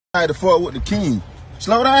I had to fuck with the king.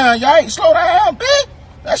 Slow down, y'all. Slow down, bitch.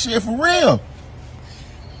 That shit for real.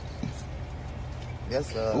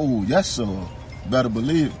 Yes, sir. Oh, yes, sir. Better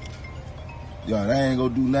believe it. Yo, they ain't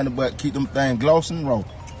gonna do nothing but keep them things glossing and raw.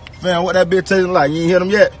 Fam, what that bitch tasting like? You ain't hit them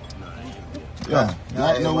yet? Yeah,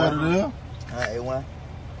 y'all know what it is. A1.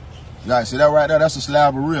 Y'all see that right there? That's a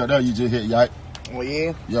slab of real. There you just hit, y'all. Oh,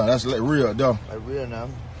 yeah? Yeah, that's like real, though. Like real now.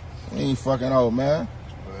 You ain't fucking old, man.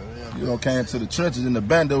 You done came to the trenches and the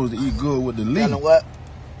bandos to eat good with the lead. Tell him what?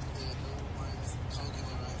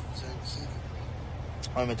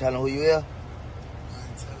 I'm even telling who you is?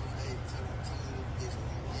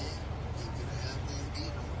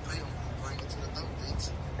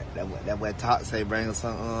 That boy talk say bring him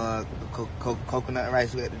some coconut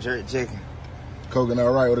rice with the jerk chicken.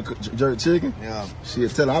 Coconut rice with the jerk chicken? Yeah.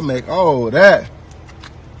 Shit, tell her I make all that.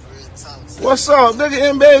 What's up,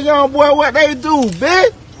 nigga? NBA young boy, what they do,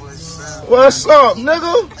 bitch? What's up,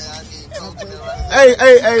 nigga?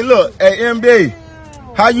 Hey, look, hey, NBA.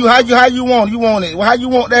 How you want it? You want it? How you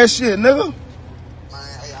want that shit, nigga? I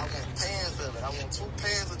want pans of it. I want 2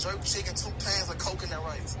 pans of jerk chicken, 2 pans of coconut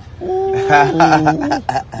rice. Ooh,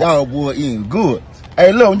 y'all boy eating good.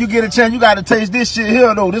 Hey, look, when you get a chance, you gotta taste this shit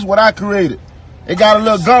here though. This is what I created. It got a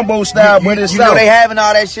little gumbo style, but it's you know they having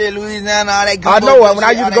all that shit, Louisiana, all that gumbo. I know. When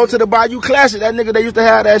I used to go to the Bayou Classic, that nigga they used to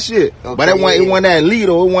have that shit. Okay, but it wasn't that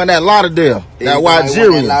Lido, it wasn't that Lauderdale, that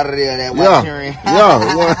Wigerian. That Wigerian. Yeah.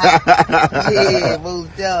 Yeah,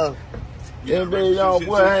 moved up. NBA young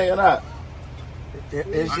boy hanging out.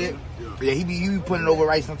 That shit. Yeah, he be putting it over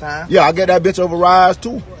rice sometimes. Yeah, I get that bitch over rice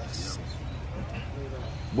too.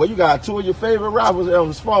 Boy, you got 2 of your favorite rappers on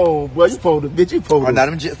his phone. Boy, you supposed to, bitch, you supposed to. Oh, now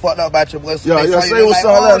them just fucked up about your boy. Yeah, say what's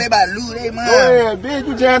up. Oh, they about to lose their mind. Go ahead, bitch.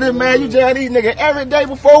 You jam this man. You jam these nigga every day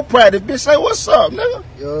before practice. Bitch, say what's up, nigga.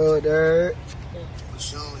 Yo, there.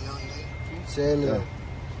 Say look.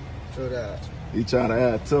 Show that. He trying to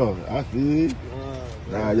act tough. I feel you.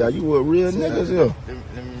 Nah, yeah, you with real niggas here.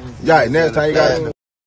 Yeah, next time you got